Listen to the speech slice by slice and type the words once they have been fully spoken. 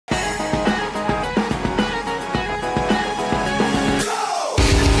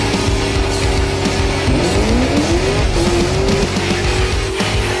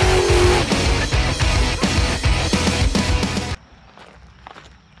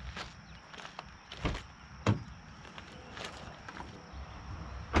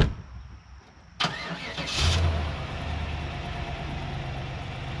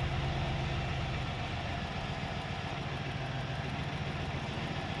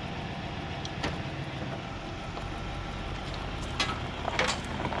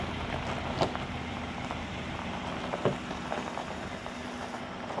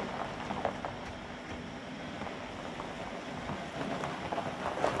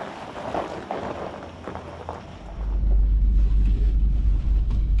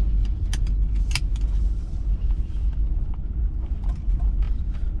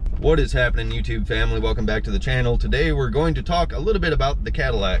What is happening, YouTube family? Welcome back to the channel. Today we're going to talk a little bit about the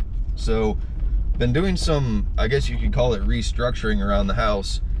Cadillac. So, been doing some, I guess you could call it restructuring around the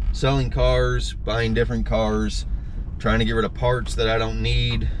house. Selling cars, buying different cars, trying to get rid of parts that I don't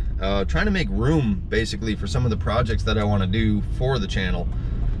need. Trying to make room, basically, for some of the projects that I want to do for the channel.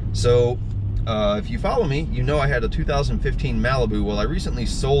 So, if you follow me, you know I had a 2015 Malibu. Well, I recently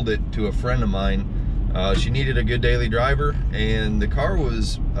sold it to a friend of mine. She needed a good daily driver, and the car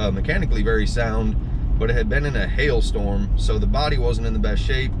was mechanically very sound, but it had been in a hailstorm, so the body wasn't in the best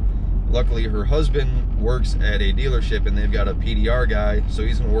shape. Luckily, her husband works at a dealership, and they've got a PDR guy, so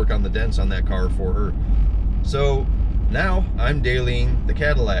he's gonna work on the dents on that car for her. So now I'm dailying the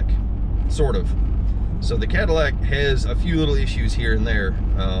Cadillac, sort of. So the Cadillac has a few little issues here and there.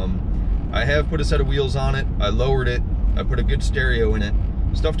 I have put a set of wheels on it, I lowered it, I put a good stereo in it,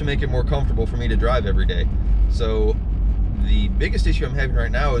 stuff to make it more comfortable for me to drive every day. So the biggest issue I'm having right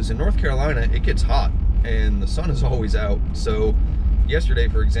now is in North Carolina, it gets hot and the sun is always out. So yesterday,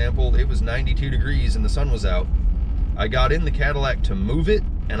 for example, it was 92 degrees and the sun was out. I got in the Cadillac to move it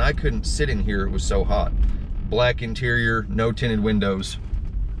and I couldn't sit in here, it was so hot. Black interior, no tinted windows.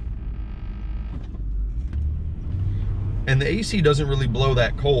 And the AC doesn't really blow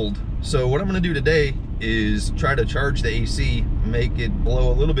that cold. So what I'm gonna do today is try to charge the AC, make it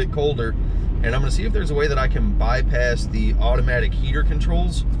blow a little bit colder, and I'm gonna see if there's a way that I can bypass the automatic heater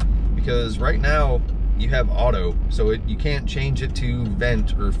controls, because right now you have auto, so you can't change it to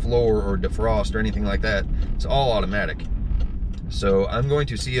vent or floor or defrost or anything like that. It's all automatic. So I'm going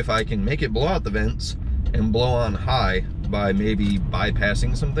to see if I can make it blow out the vents and blow on high by maybe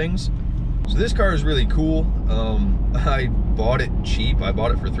bypassing some things. So this car is really cool. I bought it cheap. I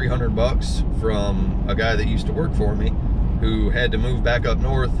bought it for 300 bucks from a guy that used to work for me who had to move back up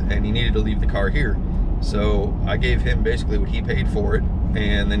north and he needed to leave the car here. So I gave him basically what he paid for it,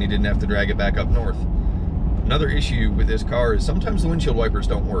 and then he didn't have to drag it back up north. Another issue with this car is sometimes the windshield wipers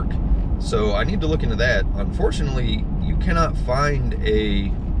don't work. So I need to look into that. Unfortunately, you cannot find a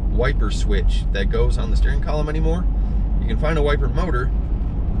wiper switch that goes on the steering column anymore. You can find a wiper motor.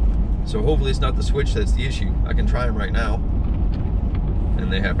 So hopefully it's not the switch that's the issue. I can try them right now,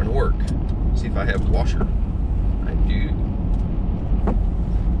 and they happen to work. See if I have washer. I do.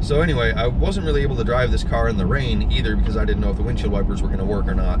 So anyway, I wasn't really able to drive this car in the rain either because I didn't know if the windshield wipers were gonna work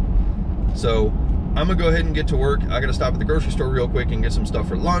or not. So I'm gonna go ahead and get to work. I gotta stop at the grocery store real quick and get some stuff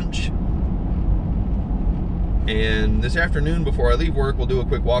for lunch. And this afternoon, before I leave work, we'll do a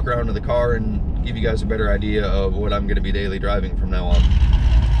quick walk around to the car and give you guys a better idea of what I'm gonna be daily driving from now on.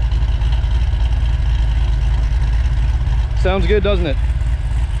 Sounds good, doesn't it?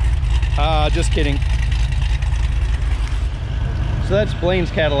 Just kidding. So that's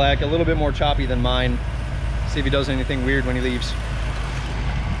Blaine's Cadillac, a little bit more choppy than mine. See if he does anything weird when he leaves.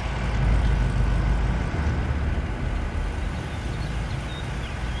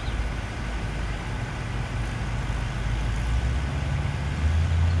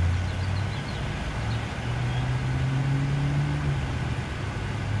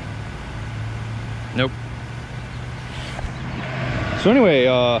 Nope. So anyway,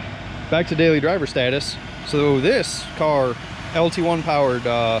 back to daily driver status. So this car, LT1 powered,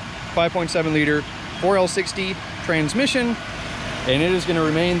 5.7 liter, 4L60 transmission, and it is going to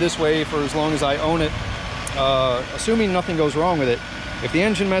remain this way for as long as I own it, assuming nothing goes wrong with it. If the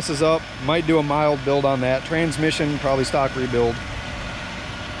engine messes up, might do a mild build on that. Transmission, probably stock rebuild.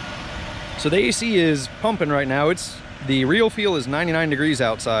 So the AC is pumping right now. The real feel is 99 degrees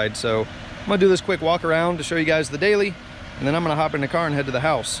outside, so I'm gonna do this quick walk around to show you guys the daily, and then I'm gonna hop in the car and head to the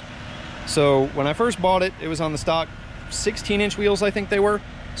house. So when I first bought it, it was on the stock 16-inch wheels, I think they were.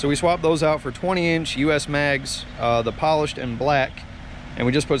 So we swapped those out for 20-inch US mags, the polished and black, and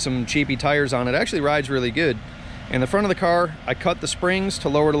we just put some cheapy tires on it. It actually rides really good. In the front of the car, I cut the springs to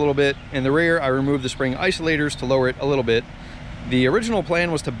lower it a little bit. In the rear, I removed the spring isolators to lower it a little bit. The original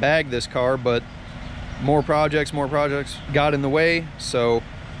plan was to bag this car, but more projects got in the way, so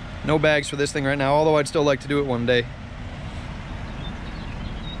no bags for this thing right now, although I'd still like to do it one day.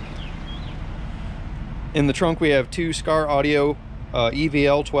 In the trunk, we have two Scar Audio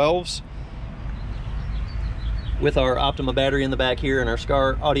EVL 12s with our Optima battery in the back here and our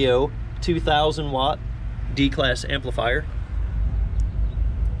Scar Audio 2000 watt D-class amplifier.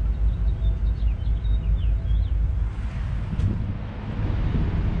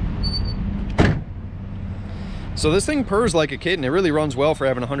 So this thing purrs like a kitten. It really runs well for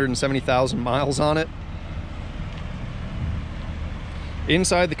having 170,000 miles on it.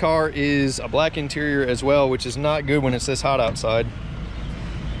 Inside the car is a black interior as well, which is not good when it's this hot outside.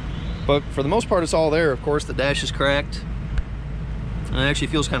 But for the most part, it's all there. Of course, the dash is cracked. And it actually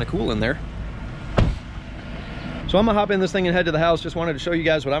feels kind of cool in there. So I'm gonna hop in this thing and head to the house. Just wanted to show you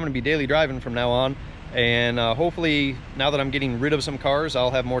guys what I'm gonna be daily driving from now on. And hopefully, now that I'm getting rid of some cars,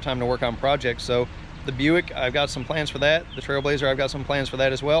 I'll have more time to work on projects. So the Buick, I've got some plans for that. The Trailblazer, I've got some plans for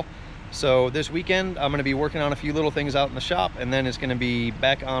that as well. So this weekend, I'm gonna be working on a few little things out in the shop, and then it's gonna be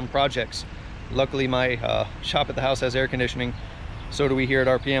back on projects. Luckily, my shop at the house has air conditioning. So do we here at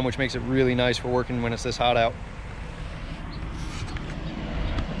RPM, which makes it really nice for working when it's this hot out.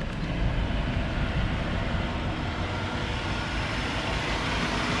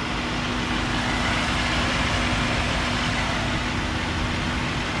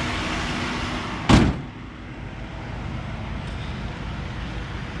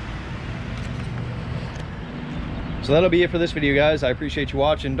 So that'll be it for this video, guys. I appreciate you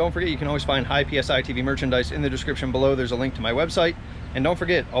watching. Don't forget, you can always find high PSI TV merchandise in the description below. There's a link to my website. And don't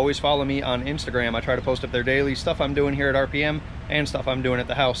forget, always follow me on Instagram. I try to post up there daily, stuff I'm doing here at RPM and stuff I'm doing at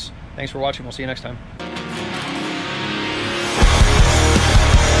the house. Thanks for watching. We'll see you next time.